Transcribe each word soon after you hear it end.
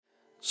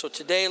So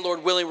today,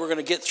 Lord willing, we're going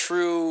to get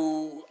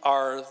through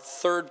our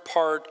third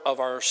part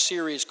of our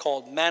series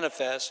called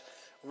Manifest.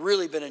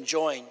 Really been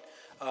enjoying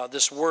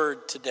this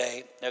word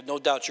today. I have no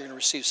doubt you're going to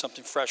receive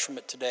something fresh from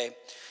it today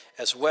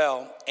as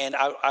well. And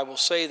I will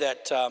say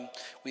that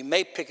we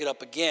may pick it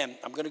up again.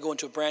 I'm going to go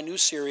into a brand new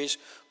series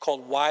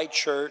called Why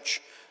Church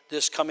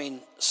this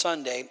coming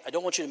Sunday. I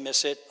don't want you to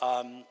miss it.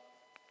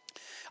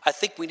 I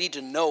think we need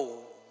to know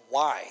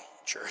why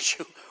church,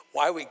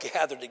 why we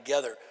gather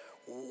together.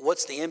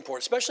 What's the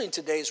import, especially in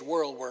today's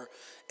world where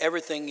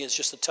everything is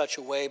just a touch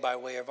away by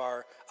way of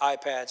our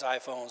iPads,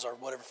 iPhones, or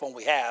whatever phone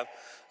we have,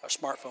 our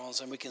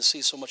smartphones, and we can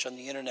see so much on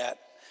the internet.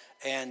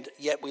 And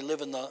yet we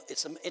live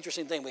it's an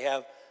interesting thing. We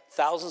have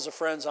thousands of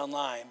friends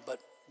online, but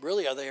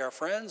really are they our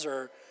friends, or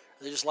are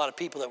they just a lot of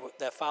people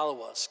that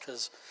follow us?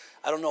 Because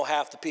I don't know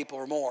half the people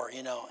or more,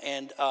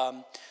 And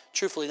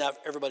truthfully, not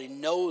everybody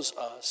knows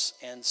us.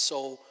 And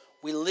so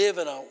we live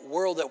in a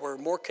world that we're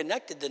more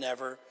connected than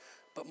ever,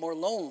 but more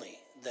lonely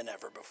than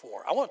ever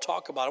before. I want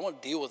to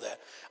deal with that.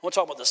 I want to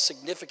talk about the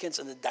significance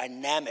and the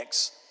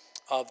dynamics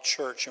of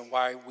church and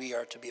why we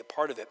are to be a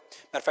part of it.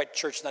 Matter of fact,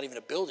 church is not even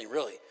a building,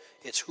 really.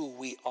 It's who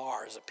we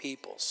are as a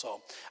people.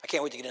 So I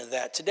can't wait to get into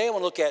that. Today I want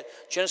to look at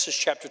Genesis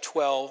chapter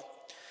 12.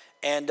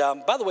 And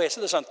by the way, I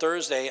said this on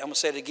Thursday. I'm going to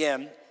say it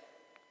again.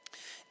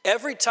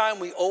 Every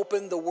time we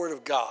open the Word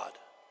of God,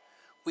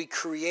 we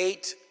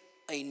create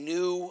a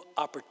new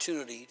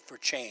opportunity for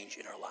change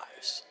in our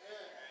lives.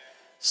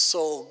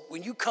 So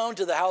when you come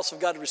to the house of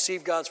God to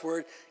receive God's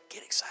word,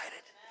 get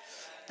excited.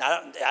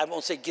 Now, I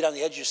won't say get on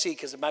the edge of your seat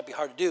because it might be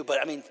hard to do, but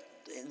I mean,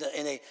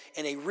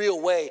 in a real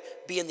way,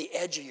 be in the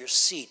edge of your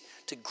seat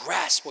to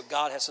grasp what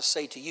God has to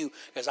say to you.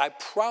 Because I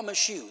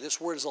promise you, this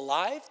word is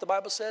alive, the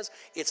Bible says.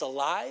 It's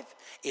alive,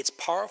 it's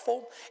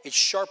powerful, it's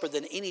sharper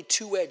than any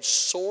two-edged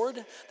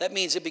sword. That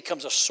means it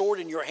becomes a sword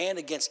in your hand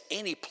against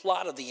any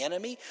plot of the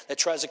enemy that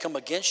tries to come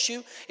against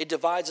you. It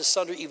divides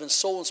asunder even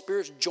soul and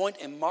spirit, joint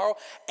and marrow,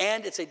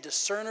 and it's a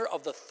discerner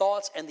of the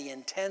thoughts and the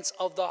intents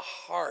of the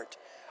heart.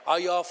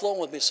 Are you all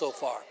flowing with me so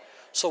far?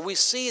 So we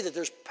see that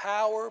there's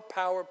power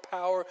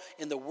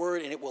in the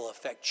word, and it will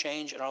affect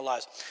change in our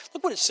lives.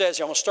 Look what it says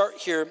here. I'm going to start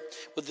here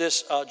with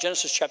this,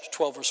 Genesis chapter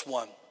 12, verse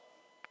 1.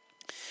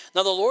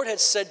 Now the Lord had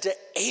said to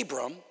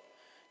Abram,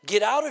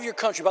 get out of your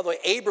country. By the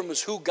way, Abram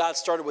is who God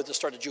started with to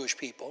start the Jewish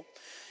people.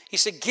 He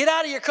said, get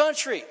out of your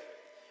country,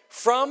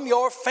 from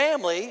your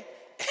family,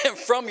 and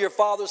from your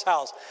father's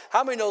house.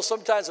 How many know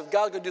sometimes if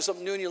God's going to do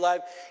something new in your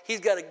life, he's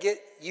got to get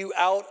you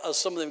out of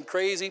some of them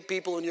crazy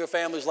people in your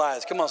family's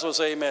lives? Come on, someone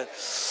say amen.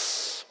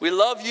 We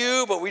love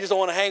you, but we just don't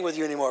want to hang with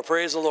you anymore.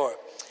 Praise the Lord.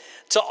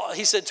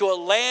 He said, to a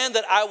land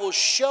that I will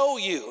show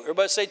you.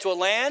 Everybody say, to a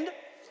land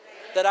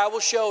that I will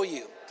show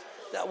you.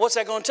 Now, what's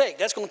that going to take?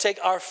 That's going to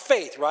take our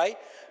faith, right?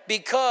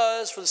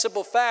 Because for the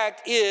simple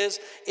fact is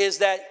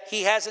that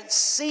he hasn't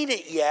seen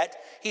it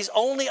yet. He's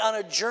only on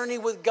a journey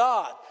with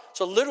God.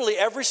 So literally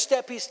every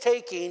step he's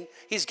taking,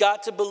 he's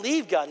got to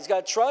believe God. He's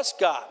got to trust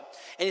God.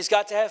 And he's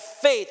got to have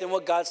faith in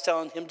what God's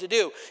telling him to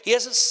do. He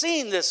hasn't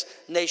seen this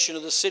nation or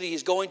the city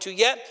he's going to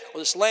yet, or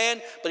this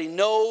land, but he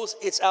knows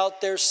it's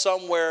out there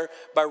somewhere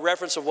by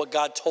reference of what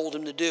God told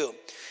him to do.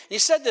 And he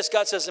said this,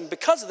 God says, and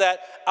because of that,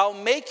 I'll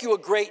make you a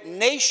great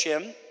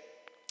nation.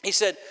 He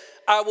said,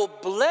 I will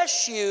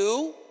bless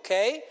you,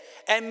 okay,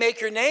 and make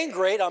your name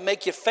great. I'll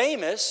make you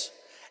famous,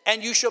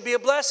 and you shall be a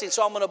blessing.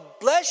 So I'm going to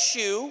bless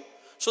you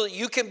so that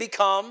you can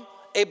become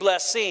a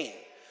blessing.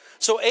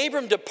 So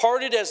Abram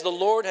departed as the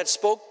Lord had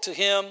spoke to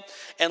him,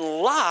 and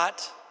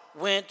Lot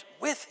went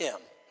with him.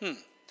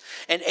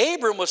 And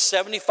Abram was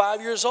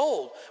 75 years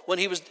old when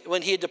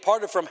he had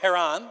departed from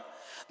Haran.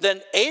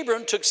 Then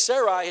Abram took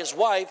Sarai his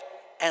wife,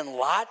 and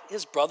Lot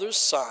his brother's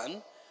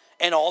son,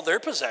 and all their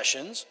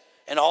possessions,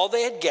 and all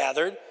they had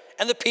gathered,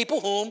 and the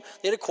people whom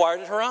they had acquired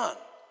at Haran.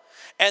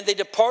 And they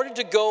departed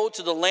to go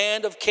to the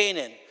land of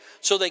Canaan.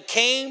 So they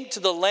came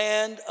to the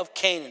land of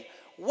Canaan.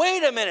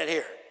 Wait a minute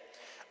here.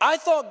 I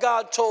thought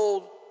God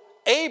told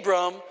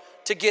Abram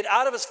to get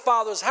out of his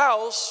father's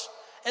house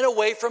and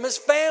away from his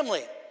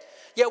family.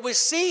 Yet we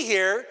see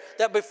here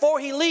that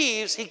before he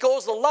leaves, he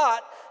goes to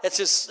Lot, that's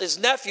his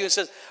nephew, and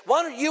says,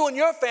 why don't you and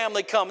your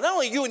family come? Not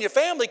only you and your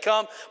family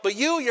come, but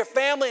you, your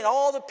family, and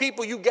all the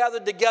people you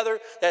gathered together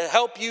that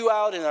help you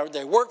out and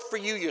they work for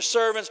you, your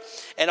servants,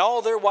 and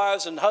all their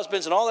wives and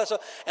husbands and all that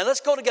stuff. And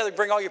let's go together,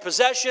 bring all your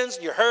possessions,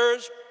 your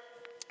herds,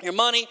 your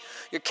money,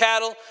 your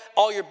cattle,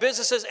 all your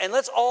businesses, and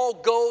let's all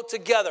go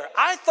together.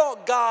 I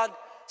thought God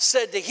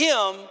said to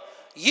him,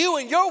 you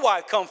and your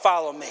wife come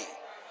follow me,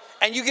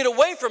 and you get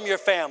away from your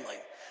family.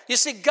 You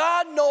see,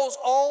 God knows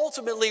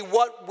ultimately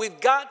what we've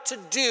got to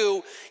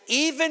do.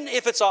 Even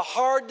if it's a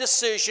hard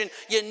decision,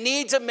 you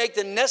need to make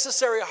the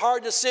necessary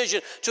hard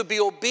decision to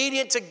be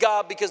obedient to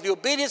God, because the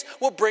obedience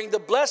will bring the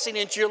blessing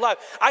into your life.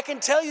 I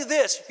can tell you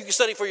this, you can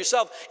study for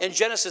yourself in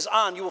Genesis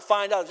on, you will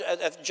find out,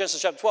 at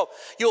Genesis chapter 12,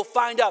 you'll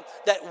find out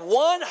that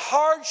one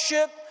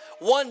hardship,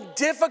 One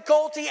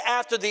difficulty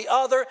after the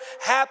other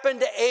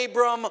happened to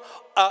Abram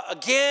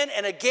again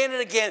and again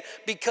and again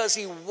because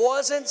he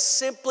wasn't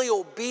simply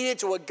obedient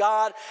to what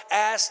God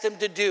asked him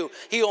to do.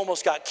 He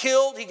almost got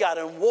killed. He got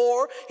in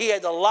war. He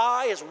had to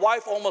lie. His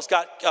wife almost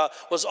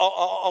was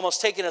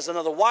almost taken as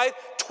another wife.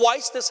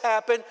 Twice this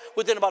happened.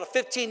 Within about a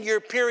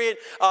 15-year period,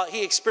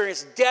 he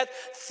experienced death.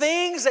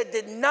 Things that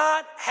did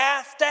not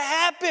have to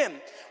happen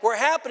were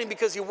happening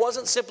because he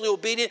wasn't simply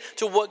obedient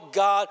to what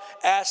God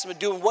asked him to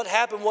do. And what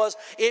happened was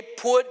it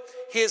put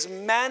his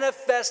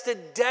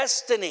manifested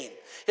destiny,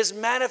 his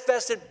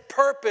manifested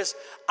purpose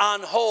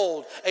on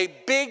hold. A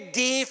big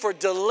D for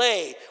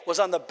delay was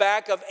on the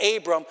back of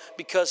Abram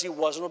because he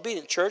wasn't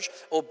obedient. Church,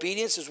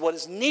 obedience is what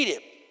is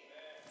needed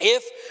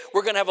if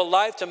we're going to have a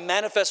life to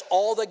manifest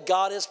all that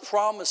God has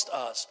promised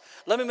us.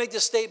 Let me make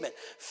this statement.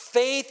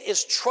 Faith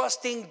is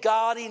trusting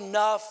God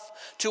enough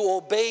to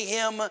obey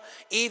him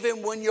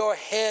even when your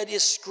head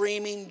is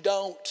screaming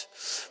don't.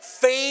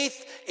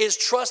 Faith is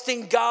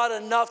trusting God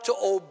enough to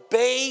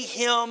obey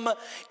him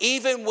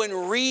even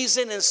when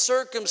reason and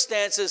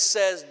circumstances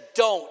says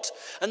don't.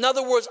 In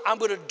other words, I'm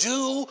going to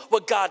do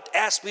what God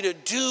asked me to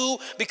do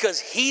because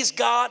he's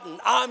God and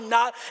I'm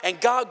not, and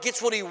God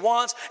gets what he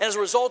wants. And as a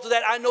result of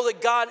that, I know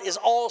that God is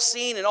all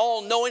seeing and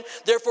all knowing.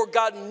 Therefore,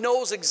 God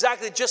knows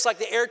exactly, just like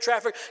the air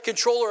traffic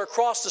controller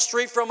across the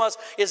street from us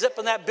is up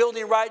in that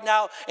building right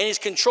now, and he's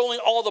controlling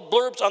all the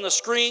blurbs on the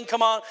screen.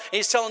 Come on. And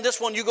he's telling this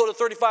one, you go to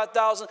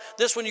 35,000.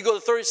 This one, you go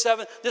to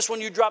 37. This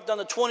one, you drop down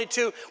to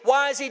 22.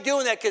 Why is he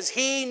doing that? Because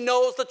he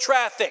knows the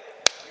traffic.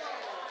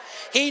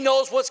 He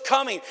knows what's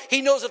coming.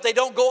 He knows if they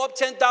don't go up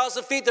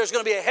 10,000 feet, there's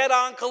going to be a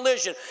head-on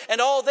collision. And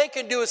all they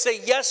can do is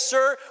say, yes,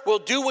 sir, we'll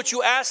do what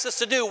you asked us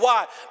to do.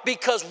 Why?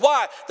 Because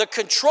why? The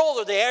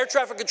controller, the air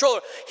traffic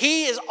controller,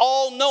 he is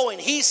all-knowing.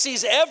 He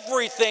sees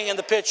everything in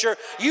the picture.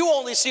 You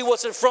only see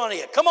what's in front of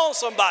you. Come on,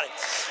 somebody.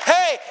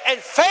 Hey, and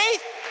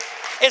faith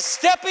is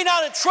stepping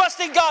out and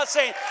trusting God,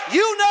 saying,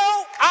 you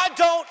know, I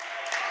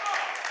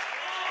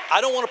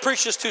don't want to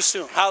preach this too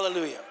soon.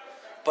 Hallelujah.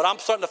 But I'm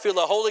starting to feel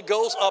the Holy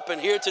Ghost up in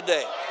here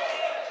today.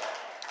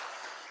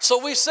 So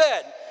we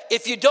said,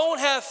 if you don't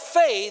have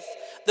faith,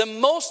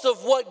 then most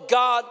of what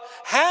God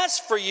has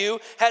for you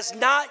has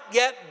not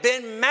yet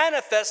been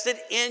manifested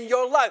in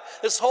your life.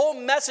 This whole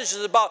message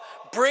is about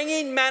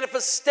bringing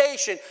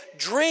manifestation,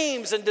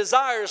 dreams and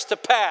desires to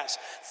pass.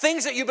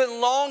 Things that you've been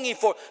longing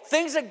for.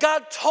 Things that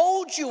God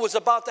told you was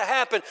about to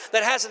happen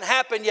that hasn't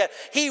happened yet.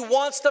 He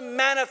wants to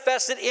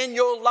manifest it in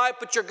your life,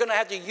 but you're going to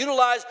have to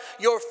utilize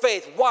your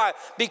faith. Why?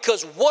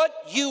 Because what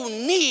you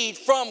need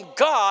from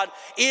God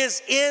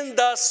is in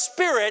the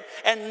spirit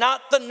and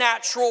not the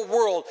natural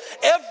world.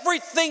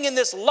 Everything in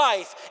this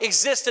life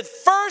existed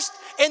first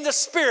in the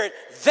spirit,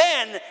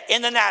 then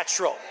in the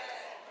natural.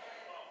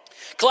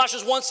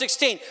 Colossians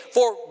 1:16,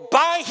 for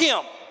by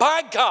him,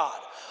 by God,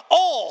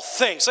 all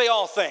things, say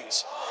all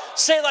things.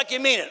 Say it like you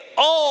mean it.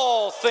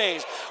 All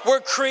things were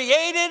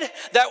created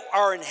that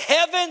are in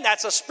heaven,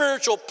 that's a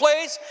spiritual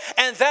place,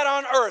 and that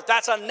on earth,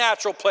 that's a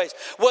natural place.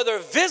 Whether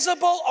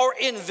visible or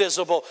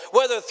invisible,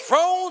 whether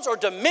thrones or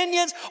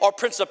dominions or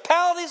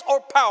principalities or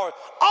power,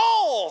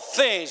 all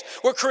things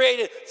were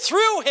created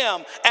through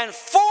him and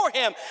for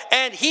him,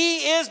 and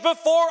he is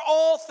before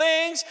all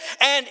things,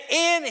 and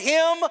in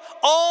him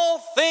all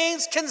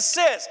things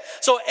consist.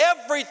 So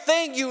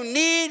everything you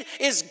need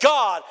is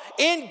God.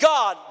 In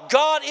God,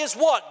 God is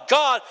what?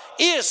 God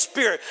is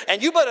spirit.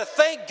 And you better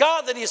thank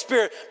God that he is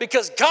spirit,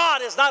 because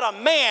God is not a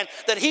man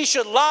that he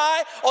should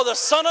lie, or the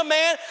son of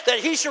man that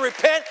he should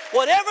repent.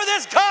 Whatever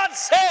this God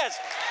says,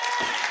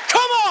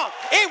 come on,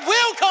 it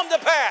will come to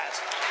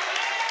pass.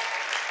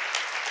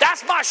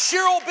 That's my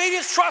sheer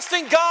obedience,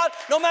 trusting God.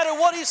 No matter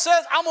what he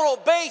says, I'm going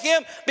to obey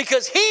him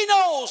because he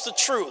knows the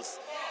truth.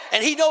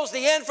 And he knows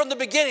the end from the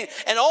beginning.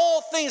 And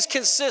all things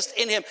consist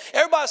in him.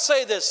 Everybody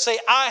say this. Say,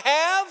 I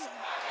have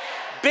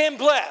been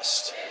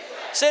blessed.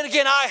 Say it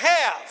again. I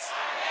have.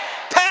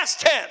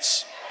 Past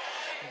tense.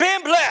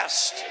 Been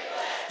blessed.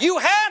 You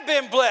have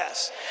been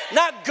blessed.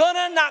 Not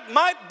gonna, not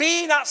might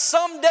be, not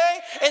someday,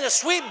 in the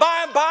sweet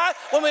by and by,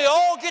 when we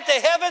all get to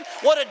heaven.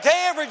 What a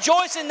day of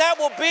rejoicing that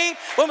will be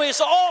when we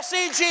all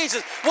see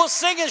Jesus. We'll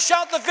sing and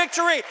shout the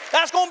victory.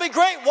 That's going to be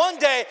great one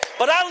day.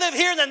 But I live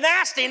here in the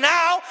nasty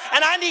now,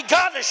 and I need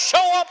God to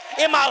show up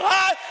in my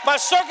life, my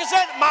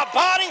circumstance, my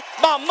body,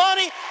 my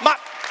money, my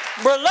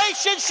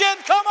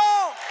relationship. Come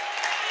on.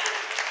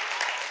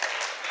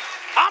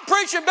 I'm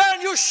preaching better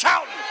than you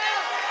shouting.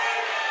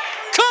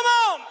 Come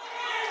on.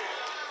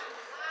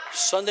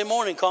 Sunday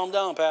morning, calm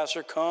down,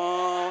 Pastor.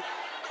 Calm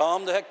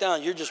the heck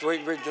down. You're just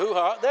ready too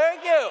hard. There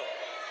you go.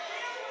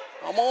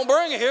 I'm going to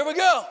bring it. Here we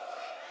go.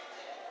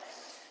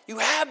 You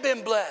have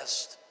been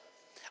blessed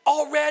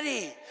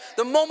already.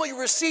 The moment you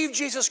received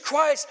Jesus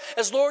Christ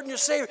as Lord and your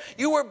Savior,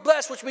 you were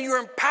blessed, which means you were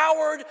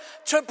empowered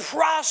to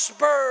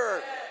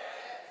prosper.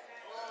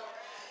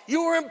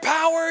 You were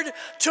empowered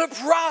to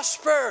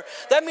prosper.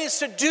 That means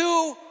to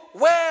do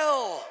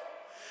well.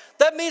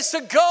 That means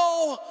to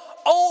go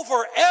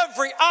over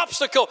every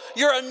obstacle.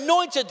 You're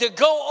anointed to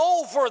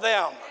go over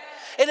them.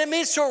 and it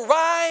means to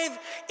arrive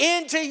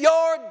into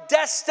your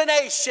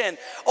destination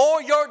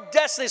or your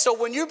destiny. So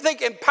when you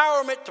think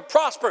empowerment to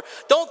prosper,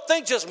 don't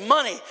think just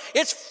money.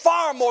 It's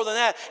far more than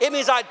that. It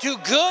means I do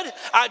good,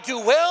 I do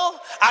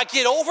well, I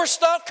get over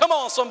stuff. Come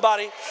on,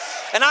 somebody.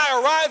 And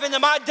I arrive into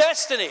my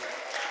destiny.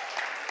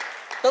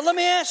 But let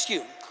me ask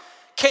you,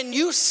 can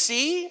you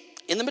see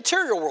in the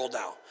material world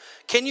now?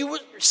 Can you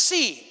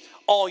see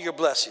all your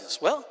blessings?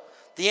 Well,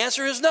 the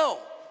answer is no,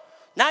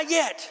 not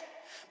yet.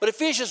 But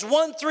Ephesians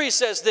 1:3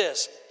 says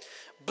this: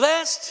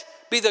 blessed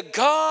be the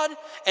God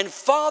and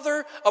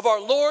Father of our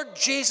Lord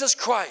Jesus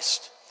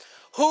Christ,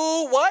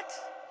 who what?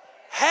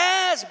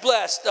 Has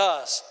blessed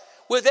us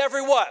with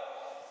every what?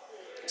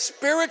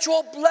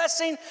 Spiritual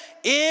blessing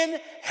in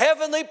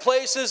heavenly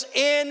places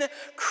in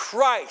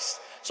Christ.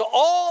 So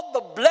all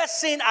the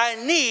blessing I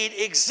need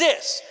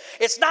exists.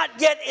 It's not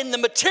yet in the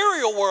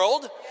material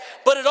world,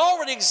 but it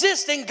already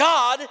exists in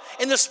God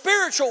in the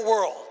spiritual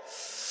world.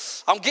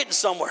 I'm getting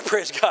somewhere,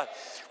 praise God.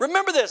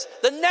 Remember this,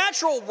 the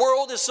natural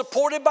world is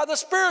supported by the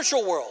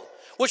spiritual world,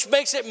 which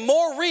makes it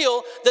more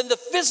real than the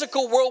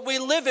physical world we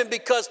live in,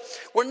 because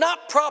we're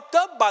not propped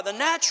up by the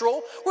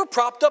natural, we're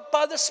propped up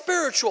by the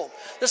spiritual.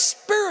 The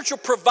spiritual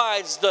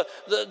provides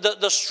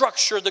the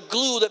structure, the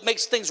glue that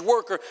makes things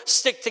work or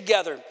stick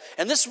together.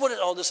 And this is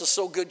what this is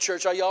so good,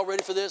 church. Are y'all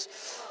ready for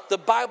this? The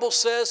Bible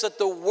says that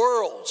the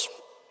worlds,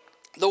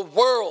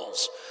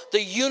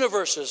 the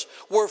universes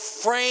were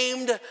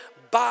framed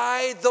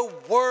by the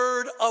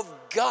Word of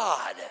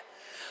God.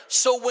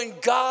 So when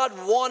God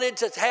wanted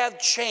to have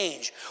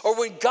change, or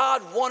when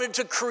God wanted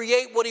to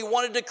create what he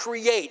wanted to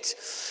create,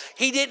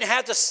 he didn't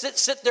have to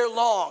sit there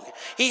long.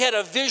 He had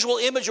a visual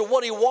image of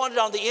what he wanted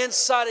on the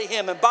inside of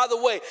him. And by the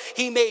way,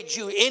 he made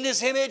you in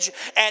his image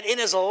and in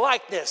his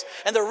likeness.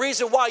 And the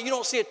reason why you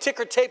don't see a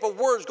ticker tape of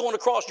words going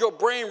across your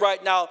brain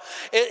right now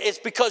is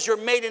because you're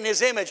made in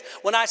his image.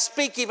 When I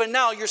speak even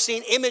now, you're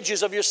seeing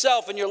images of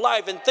yourself and your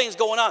life and things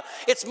going on.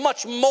 It's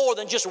much more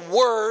than just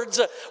words.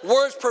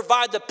 Words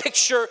provide the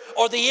picture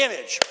or the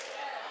image.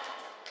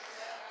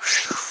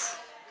 Whew.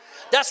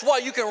 That's why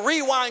you can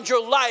rewind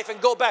your life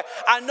and go back.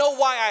 I know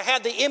why I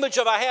have the image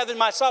of I have in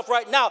myself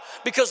right now,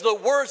 because the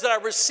words that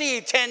I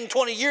received 10,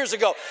 20 years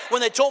ago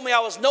when they told me I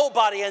was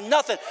nobody and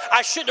nothing.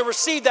 I shouldn't have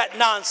received that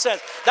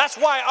nonsense. That's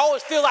why I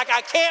always feel like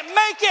I can't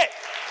make it.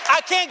 I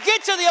can't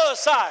get to the other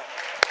side.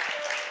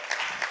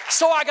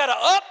 So I got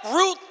to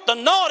uproot the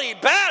naughty,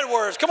 bad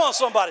words. Come on,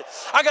 somebody.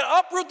 I got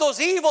to uproot those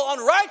evil,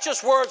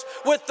 unrighteous words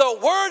with the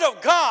word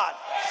of God.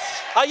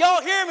 Are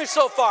y'all hearing me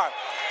so far?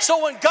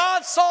 So when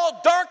God saw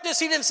darkness,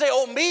 he didn't say,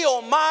 oh me,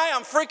 oh my,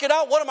 I'm freaking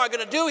out. What am I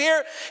going to do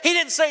here? He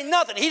didn't say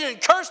nothing. He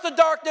didn't curse the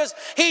darkness.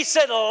 He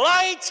said,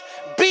 light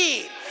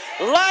be.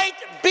 Light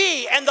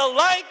be. And the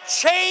light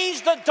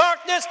changed the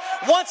darkness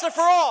once and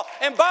for all.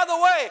 And by the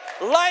way,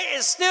 light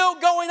is still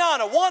going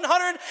on. At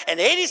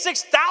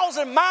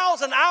 186,000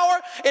 miles an hour,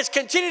 it's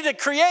continuing to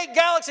create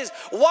galaxies.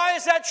 Why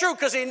is that true?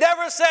 Because he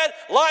never said,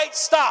 light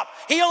stop.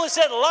 He only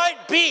said,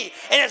 light be.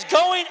 And it's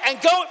going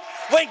and going.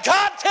 When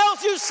God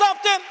tells you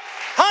something,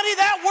 honey,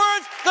 that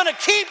word's going to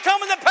keep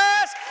coming to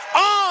pass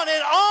on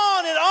and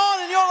on and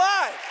on in your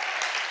life.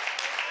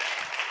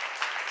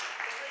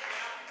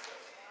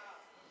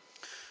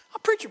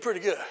 I'm preaching pretty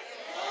good.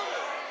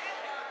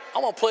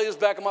 I'm going to play this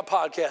back on my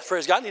podcast.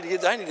 Praise God. I need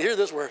to hear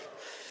this word.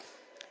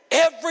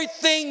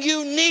 Everything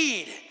you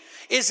need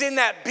is in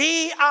that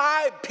Bible.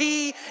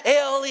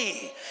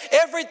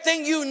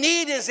 Everything you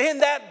need is in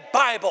that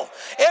Bible.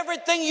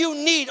 Everything you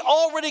need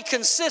already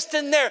consists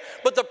in there.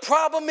 But the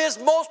problem is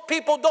most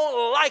people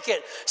don't like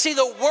it. See,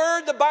 the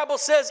word, the Bible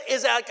says,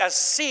 is like a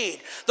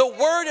seed. The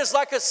word is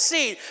like a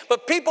seed,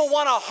 but people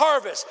want to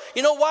harvest.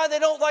 You know why they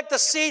don't like the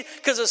seed?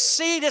 Because the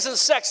seed isn't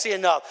sexy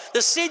enough.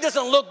 The seed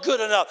doesn't look good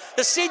enough.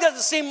 The seed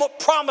doesn't seem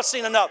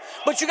promising enough.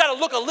 But you got to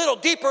look a little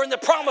deeper in the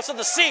promise of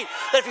the seed.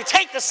 That if you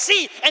take the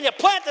seed and you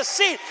plant the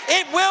seed,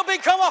 it will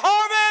become a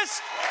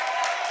harvest.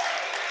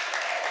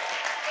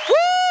 Woo,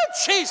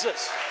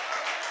 Jesus.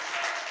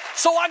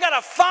 So I got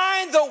to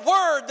find the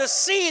word, the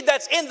seed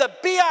that's in the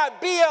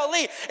Bible.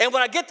 And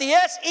when I get the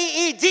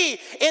SEED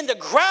in the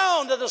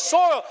ground of the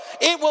soil,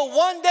 it will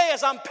one day,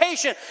 as I'm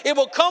patient, it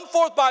will come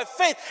forth by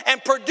faith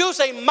and produce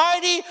a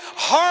mighty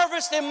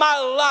harvest in my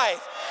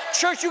life.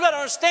 Church, you got to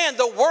understand,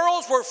 the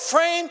worlds were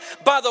framed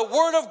by the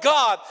word of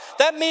God.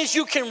 That means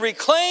you can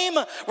reclaim,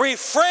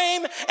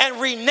 reframe,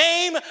 and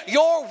rename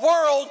your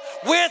world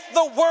with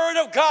the word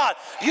of God.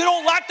 You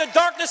don't like the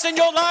darkness in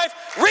your life?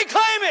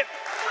 Reclaim it,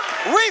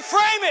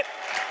 reframe it,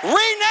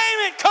 rename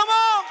it. Come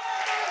on.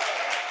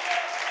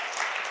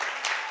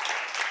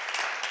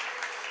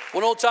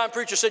 One old-time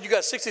preacher said, you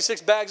got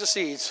 66 bags of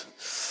seeds.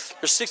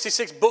 There's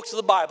 66 books of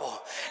the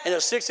Bible, and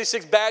there's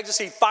 66 bags of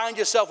seed. Find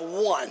yourself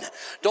one.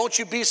 Don't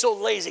you be so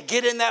lazy.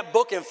 Get in that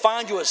book and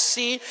find you a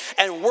seed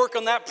and work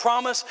on that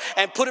promise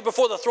and put it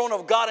before the throne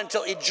of God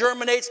until it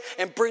germinates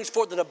and brings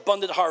forth an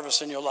abundant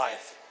harvest in your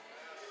life.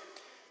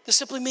 This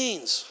simply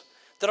means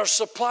that our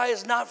supply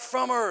is not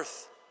from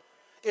earth.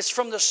 It's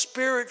from the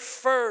Spirit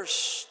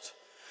first.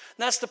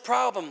 And that's the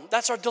problem.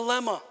 That's our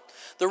dilemma.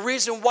 The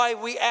reason why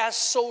we ask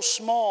so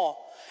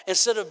small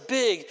instead of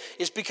big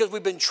is because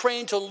we've been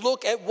trained to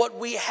look at what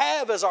we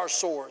have as our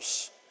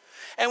source.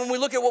 And when we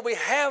look at what we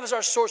have as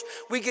our source,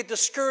 we get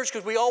discouraged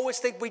because we always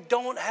think we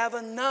don't have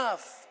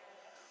enough,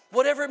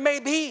 whatever it may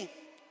be.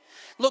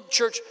 Look,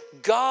 church,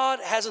 God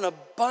has an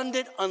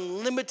abundant,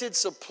 unlimited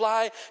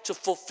supply to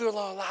fulfill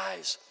our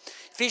lives.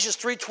 Ephesians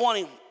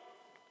 3:20.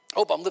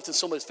 Hope I'm lifting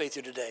somebody's faith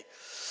here today.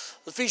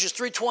 Ephesians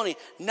 3:20.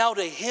 Now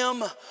to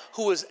him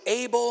who is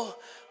able,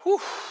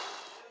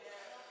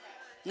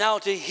 now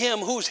to him,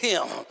 who's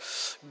him?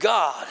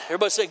 God.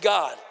 Everybody say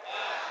God.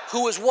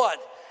 Who is what?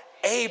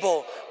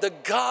 Able. The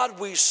God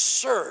we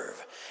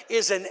serve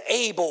is an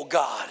able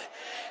God.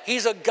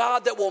 He's a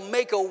God that will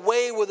make a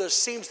way where there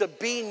seems to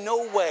be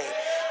no way.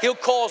 He'll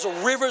cause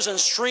rivers and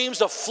streams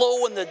to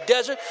flow in the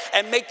desert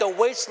and make the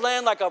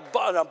wasteland like an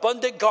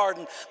abundant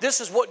garden. This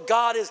is what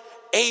God is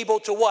able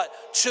to what?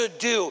 To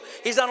do.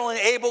 He's not only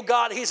an able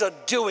God, he's a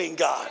doing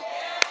God.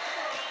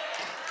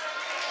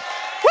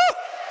 Woo!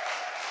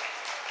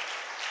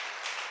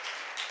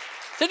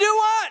 To do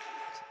what?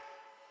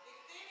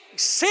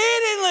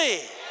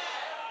 Exceedingly,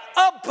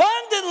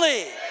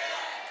 abundantly.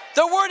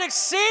 The word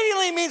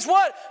exceedingly means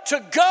what? To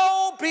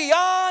go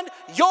beyond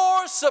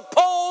your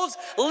supposed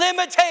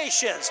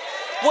limitations.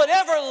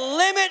 Whatever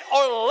limit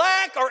or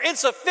lack or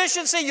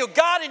insufficiency you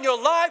got in your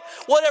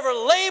life, whatever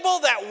label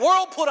that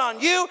world put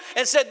on you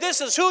and said this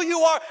is who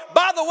you are.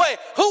 By the way,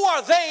 who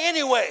are they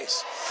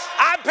anyways?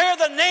 I bear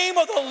the name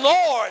of the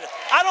Lord.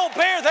 I don't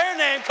bear their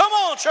name. Come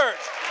on, church.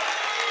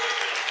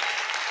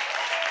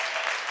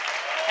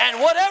 And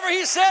whatever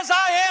he says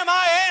I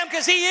am,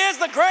 because he is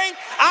the great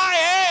I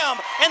am.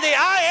 And the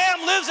I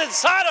am lives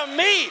inside of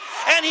me.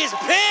 And he's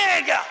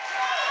big.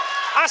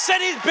 I said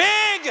he's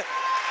big.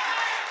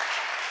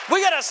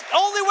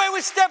 Only way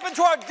we step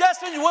into our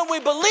destiny is when we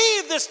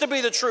believe this to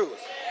be the truth.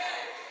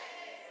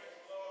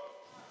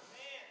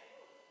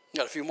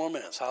 Got a few more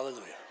minutes.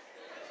 Hallelujah.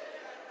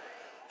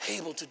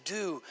 Able to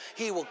do.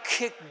 He will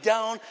kick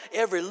down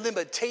every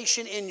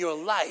limitation in your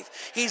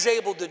life. He's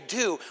able to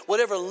do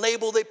whatever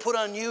label they put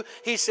on you.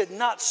 He said,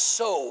 not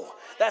so.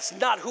 That's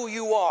not who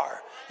you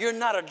are. You're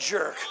not a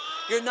jerk.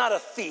 You're not a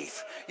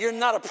thief. You're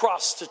not a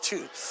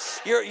prostitute.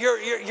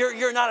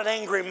 You're not an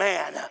angry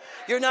man.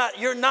 You're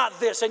not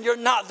this and you're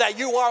not that.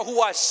 You are who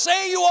I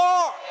say you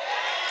are.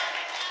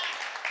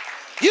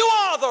 You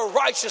are the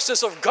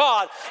righteousness of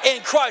God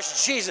in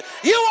Christ Jesus.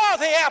 You are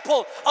the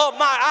apple of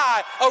my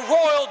eye, a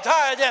royal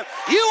diadem.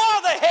 You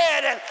are the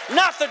head and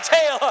not the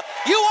tail.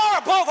 You are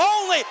above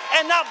only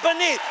and not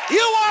beneath.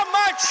 You are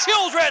my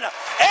children,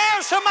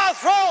 heirs to my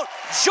throne,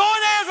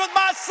 joint heirs with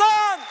my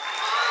Son.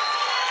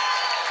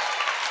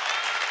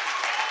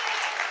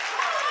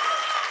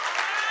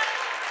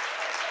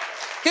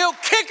 He'll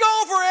kick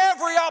over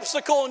every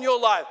obstacle in your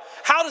life.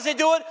 How does he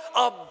do it?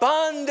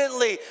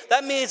 Abundantly.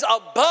 That means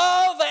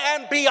above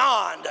and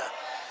beyond.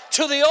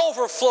 To the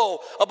overflow,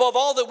 above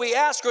all that we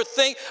ask or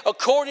think,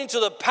 according to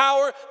the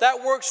power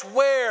that works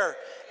where?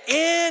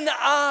 In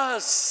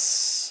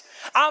us.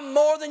 I'm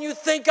more than you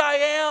think I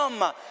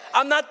am.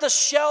 I'm not the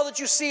shell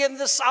that you see in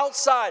this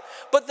outside,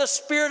 but the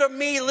Spirit of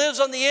me lives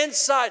on the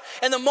inside.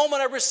 And the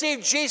moment I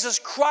received Jesus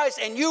Christ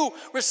and you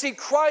received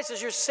Christ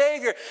as your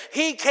Savior,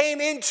 he came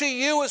into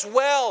you as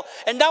well.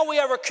 And now we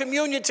have our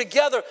communion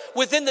together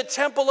within the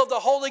temple of the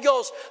Holy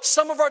Ghost.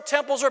 Some of our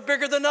temples are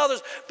bigger than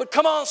others, but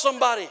come on,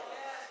 somebody.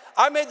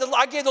 I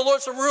gave the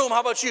Lord some room.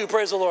 How about you?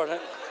 Praise the Lord.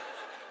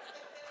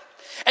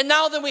 And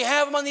now that we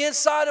have him on the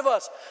inside of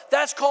us,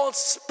 that's called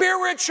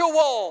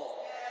spiritual.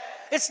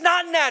 It's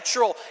not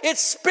natural.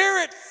 It's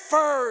spirit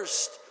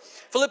first.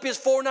 Philippians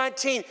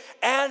 4:19,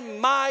 and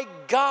my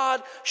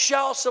God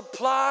shall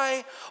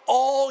supply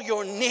all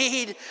your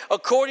need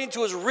according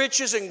to his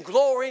riches and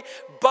glory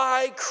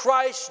by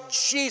Christ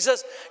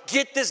Jesus.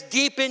 Get this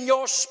deep in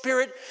your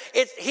spirit.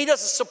 He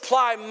doesn't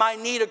supply my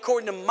need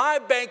according to my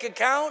bank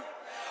account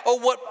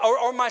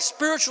or my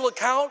spiritual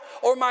account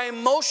or my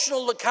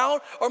emotional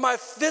account or my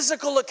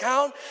physical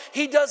account.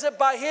 He does it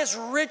by his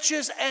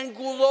riches and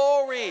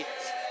glory.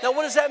 Now,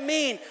 what does that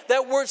mean?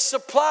 That word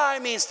supply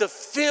means to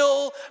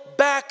fill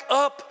back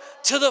up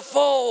to the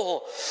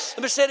full.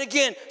 Let me say it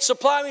again.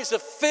 Supply means to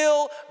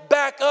fill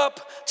back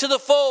up to the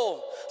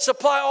full.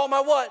 Supply all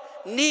my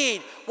what?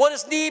 Need. What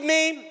does need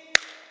mean?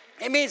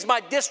 It means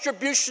my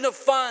distribution of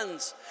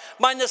funds,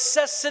 my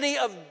necessity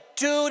of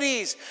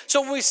duties.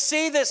 So when we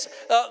see this,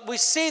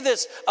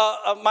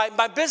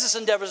 my business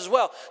endeavors as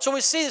well. So when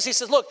we see this, he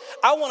says, look,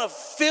 I want to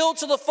fill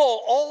to the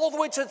full, all the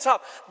way to the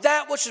top,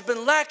 that which has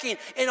been lacking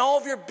in all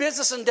of your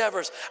business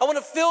endeavors. I want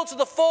to fill to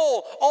the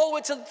full, all the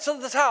way to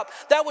the top,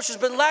 that which has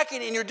been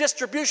lacking in your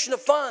distribution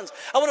of funds.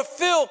 I want to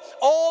fill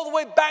all the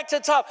way back to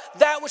the top,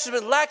 that which has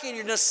been lacking in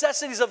your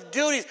necessities of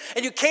duties.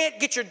 And you can't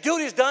get your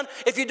duties done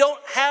if you don't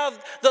have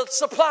the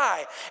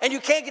supply. And you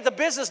can't get the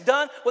business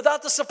done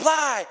without the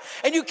supply.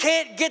 And you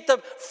can't get the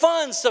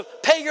funds to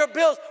pay your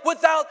bills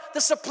without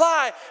the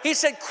supply. He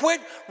said, quit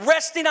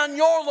resting on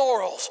your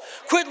laurels.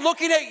 Quit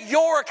looking at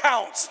your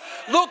accounts.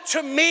 Look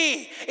to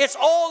me. It's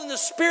all in the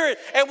Spirit.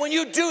 And when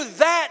you do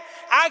that,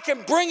 I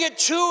can bring it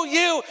to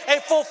you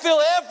and fulfill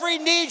every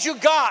need you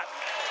got.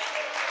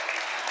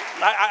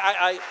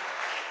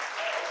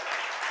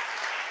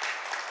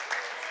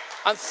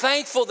 I'm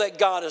thankful that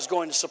God is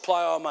going to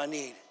supply all my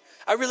need.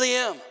 I really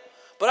am.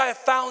 But I have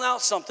found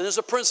out something. There's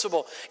a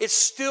principle. It's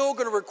still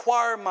going to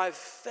require my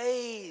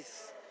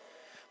faith.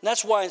 And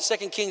that's why in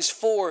 2 Kings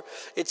 4,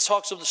 it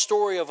talks of the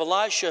story of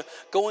Elisha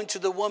going to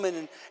the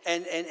woman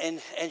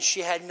and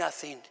she had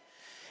nothing.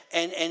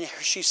 And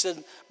she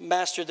said,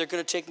 Master, they're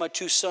going to take my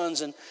two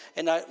sons, and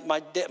my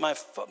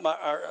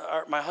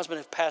husband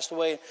have passed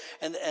away,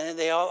 and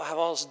they all have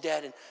all this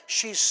debt. And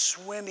she's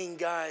swimming,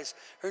 guys.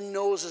 Her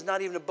nose is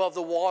not even above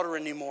the water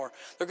anymore.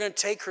 They're going to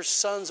take her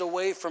sons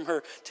away from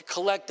her to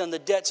collect on the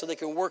debt so they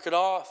can work it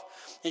off.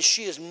 And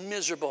she is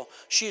miserable.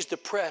 She is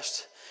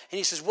depressed. And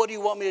he says, what do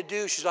you want me to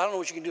do? She says, I don't know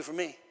what you can do for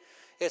me.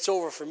 It's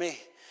over for me.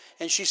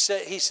 And he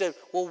said,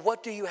 well,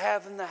 what do you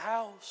have in the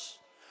house?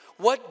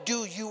 What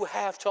do you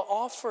have to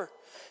offer?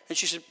 And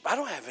she said, I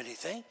don't have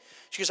anything.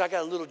 She goes, I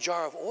got a little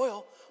jar of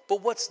oil,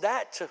 but what's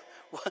that to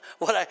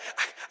what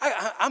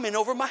I'm in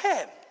over my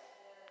head?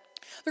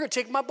 They're going to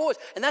take my boys.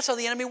 And that's how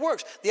the enemy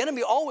works. The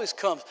enemy always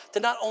comes to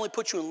not only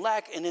put you in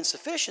lack and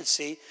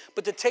insufficiency,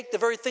 but to take the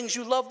very things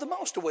you love the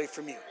most away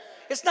from you.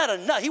 It's not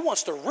enough. He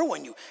wants to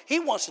ruin you. He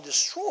wants to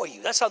destroy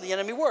you. That's how the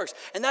enemy works.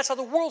 And that's how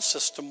the world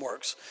system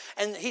works.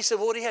 And he said,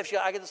 well, what do you have? She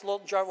said, I got this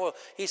little jar of oil.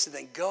 He said,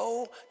 then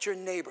go to your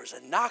neighbors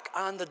and knock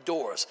on the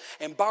doors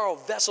and borrow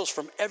vessels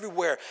from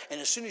everywhere. And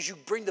as soon as you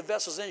bring the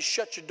vessels in,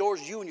 shut your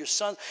doors, you and your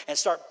sons, and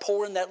start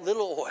pouring that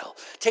little oil.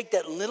 Take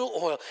that little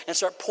oil and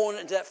start pouring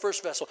it into that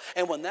first vessel.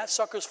 And when that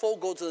sucker's full,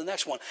 go to the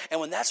next one. And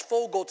when that's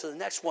full, go to the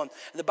next one.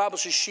 And the Bible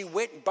says she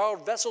went and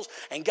borrowed vessels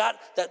and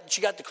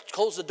she got to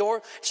close the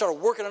door, started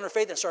working on her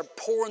faith, and started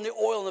pouring the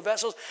oil in the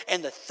vessels,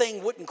 and the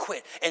thing wouldn't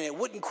quit, and it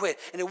wouldn't quit,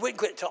 and it wouldn't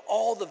quit until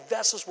all the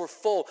vessels were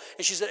full.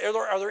 And she said,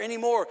 are there any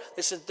more?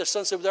 The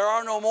son said, there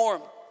are no more.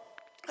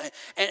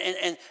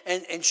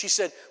 And she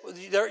said,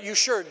 you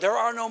sure? There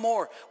are no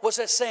more. What's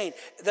that saying?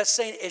 That's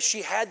saying if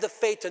she had the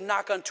faith to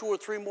knock on 2 or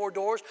 3 more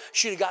doors,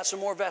 she'd have got some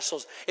more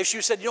vessels. If she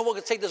said, you know what, we're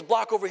going to take this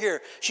block over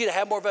here, she'd have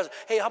had more vessels.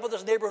 Hey, how about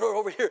this neighborhood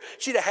over here?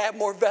 She'd have had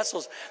more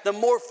vessels. The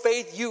more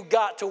faith you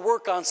got to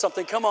work on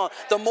something, come on,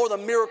 the more the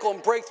miracle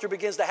and breakthrough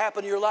begins to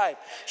happen in your life.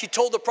 She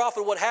told the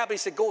prophet what happened. He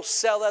said, go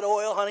sell that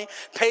oil, honey,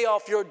 pay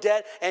off your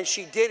debt. And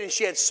she did, and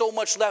she had so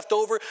much left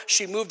over,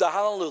 she moved to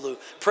Honolulu.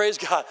 Praise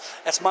God.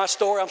 That's my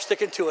story. I'm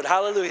sticking to it.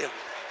 Hallelujah.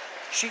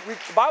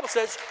 The Bible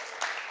says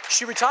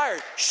she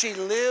retired. She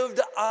lived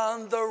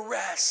on the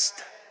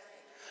rest.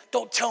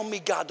 Don't tell me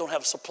God don't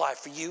have a supply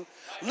for you.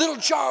 Little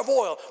jar of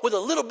oil with a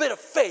little bit of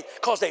faith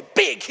caused a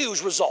big,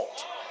 huge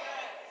result.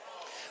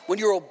 When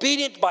you're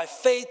obedient by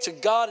faith to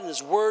God and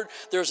His Word,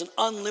 there's an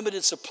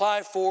unlimited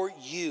supply for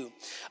you.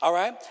 All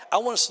right? I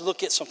want us to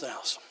look at something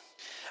else.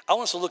 I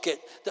want us to look at,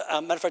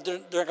 matter of fact, they're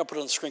not going to put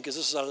it on the screen because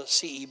this is out of the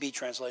CEB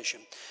translation.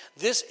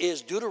 This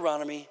is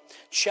Deuteronomy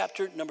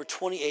chapter number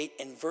 28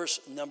 and verse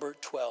number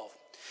 12.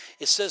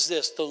 It says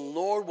this, the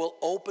Lord will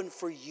open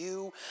for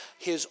you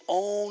His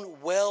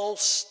own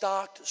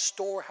well-stocked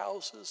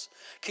storehouses.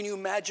 Can you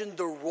imagine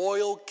the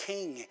royal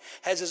king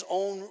has his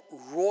own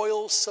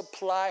royal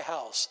supply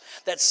house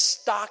that's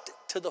stocked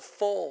to the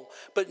full?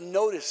 But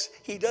notice,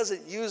 he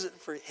doesn't use it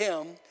for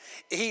him.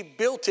 He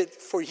built it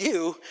for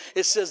you.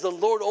 It says the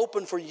Lord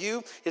opened for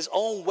you His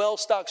own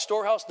well-stocked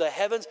storehouse, the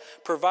heavens,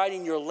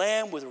 providing your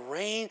land with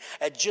rain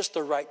at just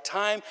the right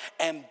time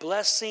and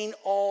blessing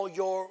all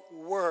your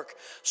work.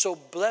 So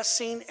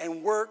blessing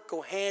and work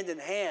go hand in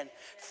hand.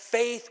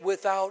 Faith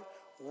without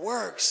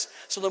works.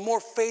 So the more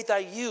faith I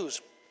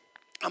use,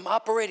 I'm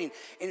operating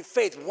in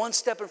faith, one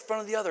step in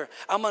front of the other.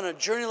 I'm on a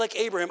journey like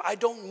Abraham. I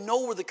don't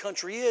know where the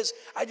country is.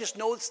 I just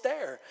know it's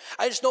there.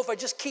 I just know if I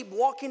just keep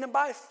walking in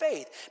by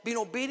faith, being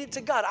obedient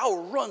to God,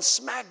 I'll run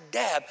smack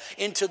dab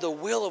into the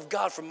will of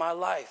God for my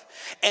life.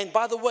 And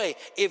by the way,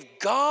 if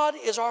God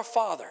is our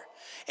Father,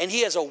 and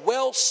He has a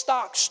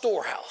well-stocked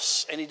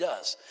storehouse, and He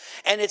does,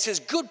 and it's His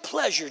good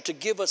pleasure to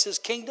give us His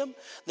kingdom,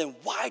 then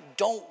why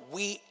don't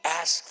we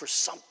ask for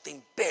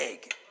something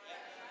big?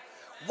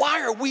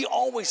 Why are we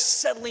always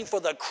settling for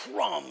the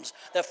crumbs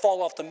that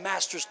fall off the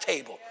master's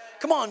table?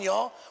 Come on,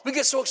 y'all. We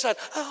get so excited.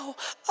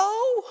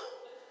 Oh.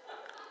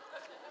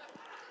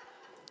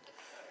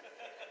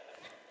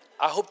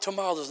 I hope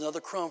tomorrow there's another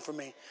crumb for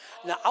me.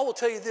 Now, I will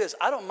tell you this.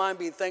 I don't mind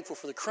being thankful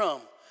for the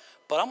crumb,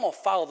 but I'm going to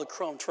follow the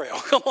crumb trail.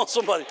 Come on,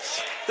 somebody.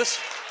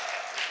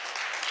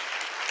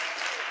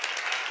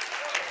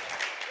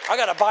 I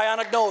got a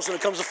bionic nose when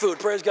it comes to food.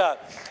 Praise God.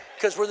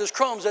 Because where there's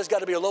crumbs, there's got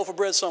to be a loaf of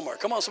bread somewhere.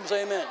 Come on, somebody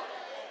say amen.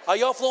 Are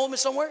y'all flowing me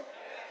somewhere?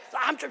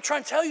 I'm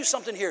trying to tell you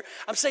something here.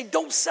 I'm saying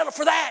don't settle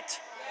for that.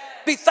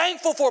 Be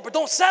thankful for it, but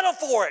don't settle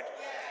for it.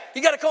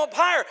 You got to come up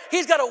higher.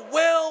 He's got a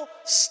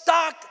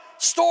well-stocked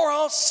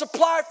storehouse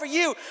supply for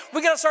you.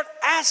 We got to start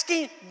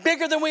asking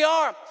bigger than we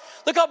are.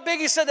 Look how big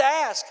He said to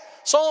ask.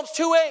 Psalms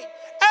 2:8.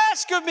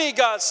 Ask of me,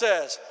 God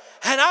says,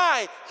 and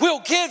I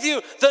will give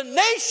you the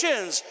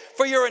nations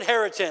for your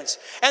inheritance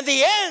and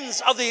the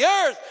ends of the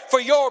earth for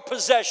your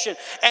possession.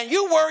 And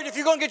you worried if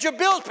you're going to get your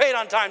bills paid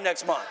on time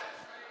next month.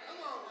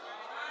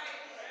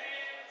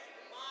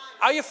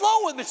 Are you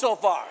flowing with me so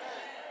far?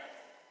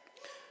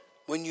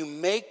 when you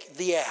make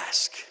the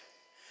ask,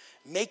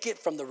 make it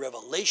from the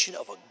revelation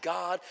of a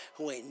God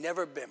who ain't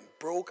never been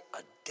broke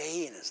a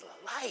day in his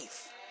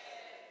life.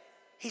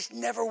 He's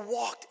never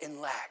walked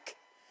in lack.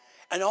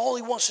 And all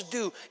he wants to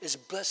do is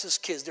bless his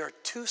kids. There are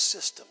two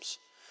systems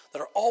that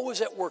are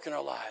always at work in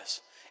our lives.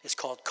 It's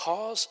called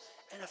cause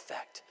and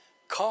effect.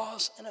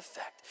 Cause and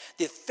effect.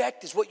 The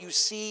effect is what you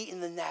see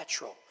in the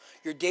natural,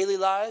 your daily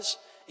lives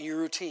and your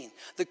routine.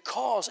 The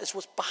cause is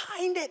what's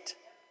behind it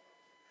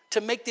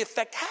to make the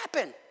effect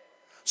happen.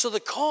 So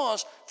the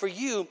cause for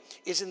you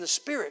is in the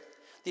spirit.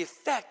 The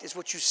effect is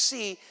what you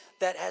see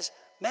that has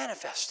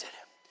manifested.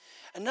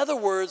 In other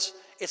words,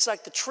 it's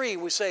like the tree.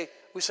 We say,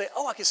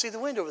 oh, I can see the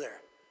wind over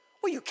there.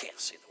 Well, you can't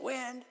see the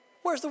wind.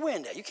 Where's the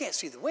wind at? You can't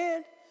see the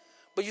wind.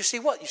 But you see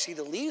what? You see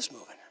the leaves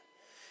moving.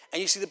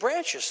 And you see the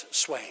branches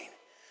swaying.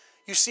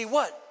 You see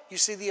what? You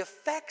see the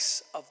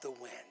effects of the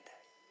wind.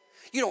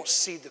 You don't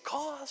see the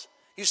cause.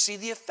 You see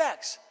the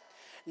effects.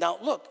 Now,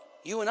 look,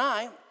 you and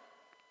I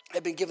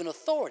have been given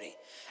authority,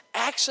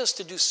 access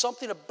to do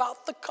something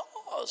about the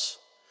cause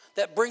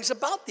that brings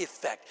about the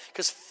effect.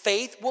 Because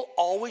faith will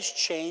always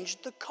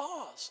change the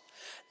cause.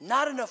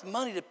 Not enough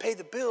money to pay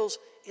the bills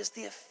is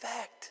the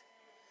effect.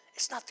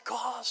 It's not the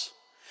cause.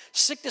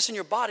 Sickness in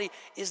your body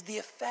is the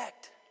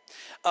effect.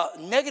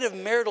 Negative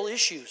marital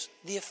issues,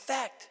 the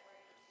effect.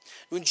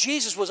 When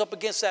Jesus was up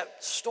against that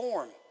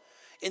storm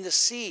in the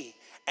sea,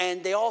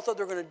 and they all thought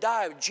they were going to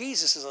die,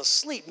 Jesus is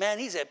asleep. Man,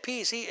 he's at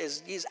peace.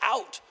 He's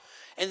out.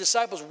 And the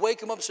disciples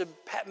wake him up and said,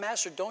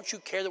 Master, don't you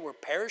care that we're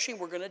perishing?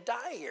 We're going to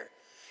die here.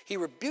 He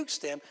rebukes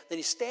them. Then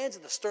he stands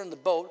at the stern of the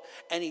boat,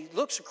 and he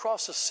looks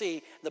across the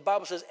sea. The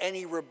Bible says, and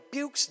he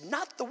rebukes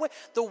not the waves.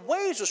 The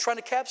waves was trying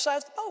to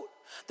capsize the boat.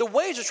 The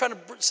waves were trying to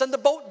send the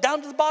boat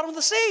down to the bottom of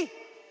the sea.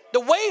 The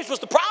waves was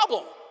the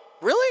problem.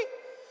 Really?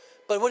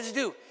 But what does he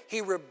do?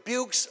 He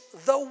rebukes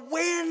the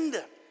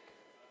wind,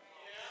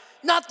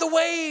 not the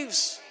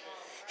waves.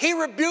 He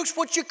rebukes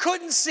what you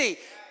couldn't see.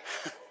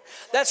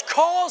 That's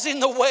causing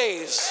the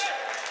waves.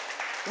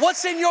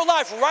 What's in your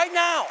life right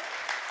now?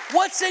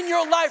 What's in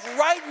your life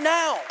right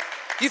now?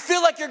 You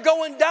feel like you're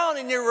going down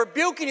and you're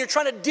rebuking, you're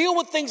trying to deal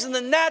with things in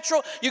the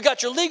natural. You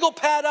got your legal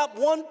pad up,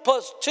 1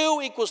 +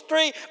 2 =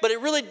 3, but it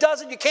really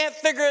doesn't. You can't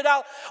figure it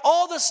out.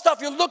 All this stuff,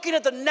 you're looking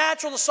at the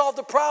natural to solve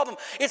the problem.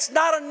 It's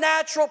not a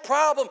natural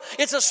problem.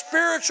 It's a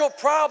spiritual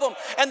problem,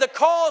 and the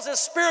cause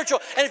is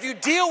spiritual. And if you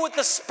deal with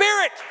the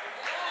spirit,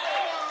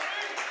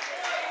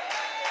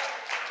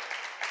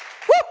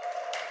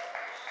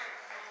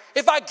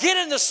 if I get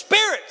in the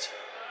spirit,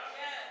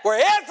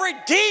 where every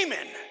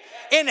demon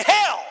in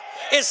hell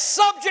is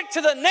subject to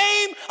the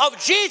name of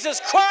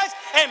Jesus Christ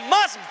and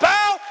must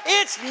bow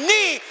its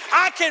knee,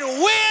 I can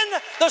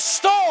win the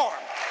storm.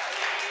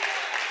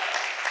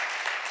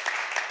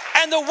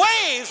 And the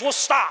waves will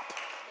stop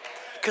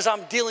because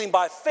I'm dealing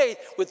by faith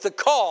with the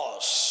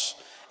cause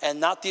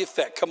and not the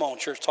effect. Come on,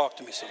 church, talk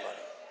to me, somebody.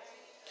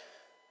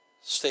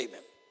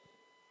 Statement.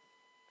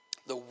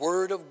 The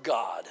Word of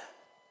God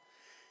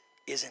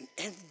is an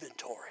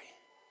inventory.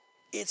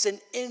 It's an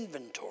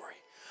inventory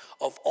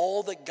of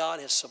all that God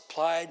has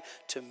supplied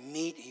to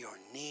meet your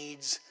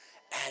needs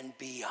and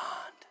beyond.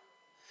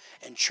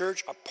 And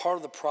church, a part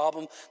of the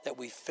problem that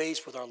we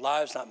face with our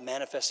lives not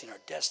manifesting our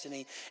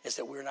destiny is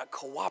that we're not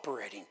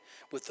cooperating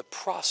with the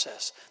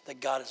process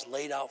that God has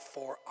laid out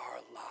for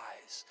our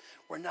lives.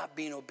 We're not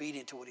being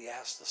obedient to what he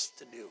asked us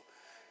to do.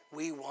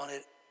 We want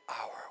it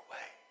our way.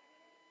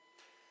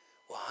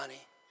 Well,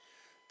 honey,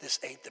 this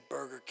ain't the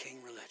Burger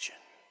King religion.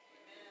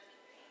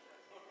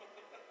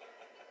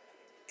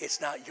 It's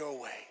not your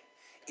way.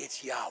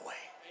 It's Yahweh.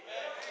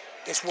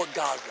 It's what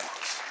God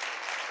wants.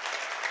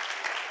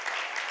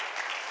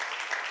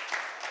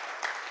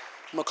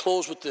 I'm going to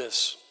close with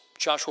this.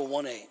 Joshua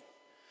 1:8.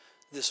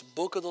 This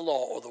book of the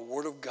law, or the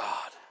Word of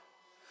God,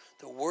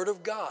 the Word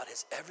of God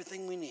is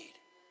everything we need,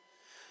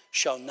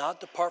 shall not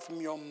depart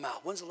from your mouth.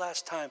 When's the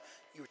last time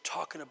you were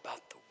talking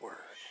about the Word?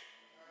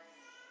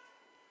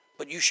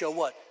 But you shall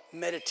what?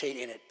 Meditate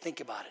in it. Think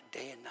about it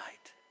day and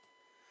night.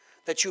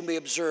 That you may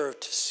observe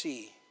to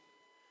see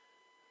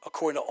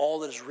according to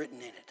all that is written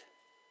in it.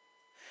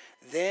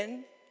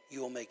 Then you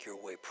will make your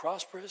way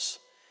prosperous,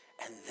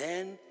 and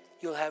then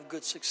you'll have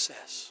good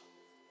success.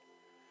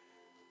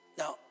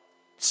 Now,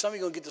 some of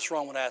you are going to get this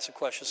wrong when I ask a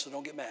question, so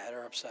don't get mad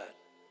or upset.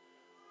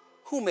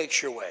 Who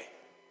makes your way?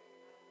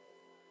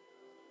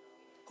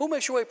 Who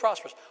makes your way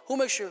prosperous? Who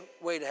makes your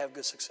way to have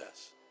good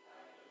success?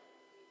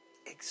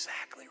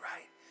 Exactly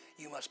right.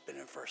 You must have been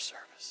in first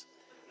service.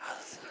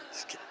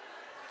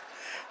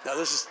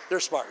 No, they're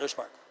smart. They're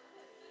smart.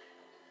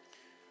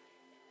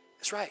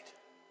 That's right.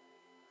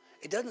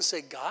 It doesn't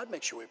say God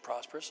makes your way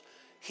prosperous.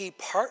 He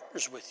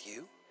partners with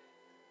you.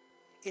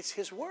 It's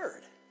his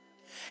word.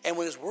 And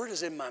when his word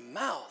is in my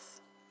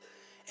mouth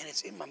and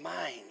it's in my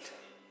mind,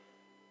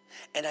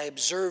 and I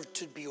observe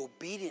to be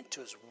obedient to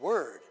his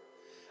word,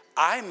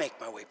 I make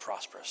my way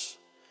prosperous.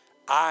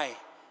 I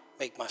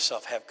make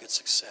myself have good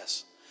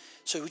success.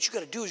 So what you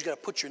got to do is you got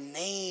to put your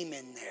name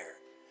in there.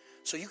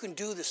 So you can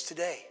do this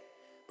today.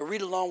 But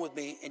read along with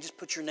me and just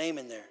put your name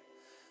in there.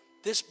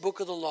 This book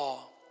of the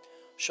law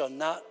shall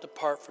not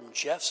depart from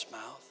Jeff's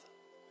mouth,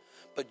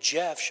 but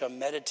Jeff shall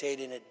meditate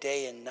in it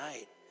day and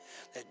night,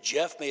 that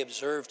Jeff may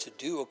observe to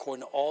do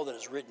according to all that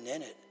is written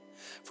in it.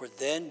 For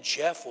then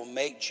Jeff will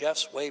make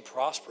Jeff's way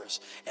prosperous,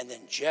 and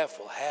then Jeff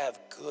will have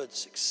good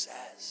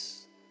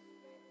success.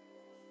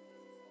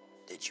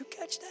 Did you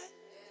catch that?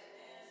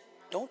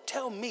 Don't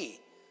tell me.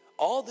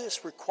 All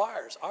this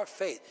requires our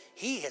faith.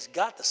 He has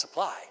got the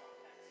supply.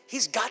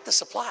 He's got the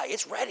supply.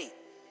 It's ready.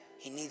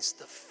 He needs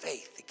the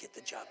faith to get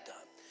the job done.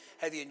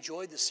 Have you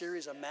enjoyed the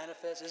series on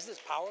Manifest? Isn't this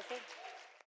powerful?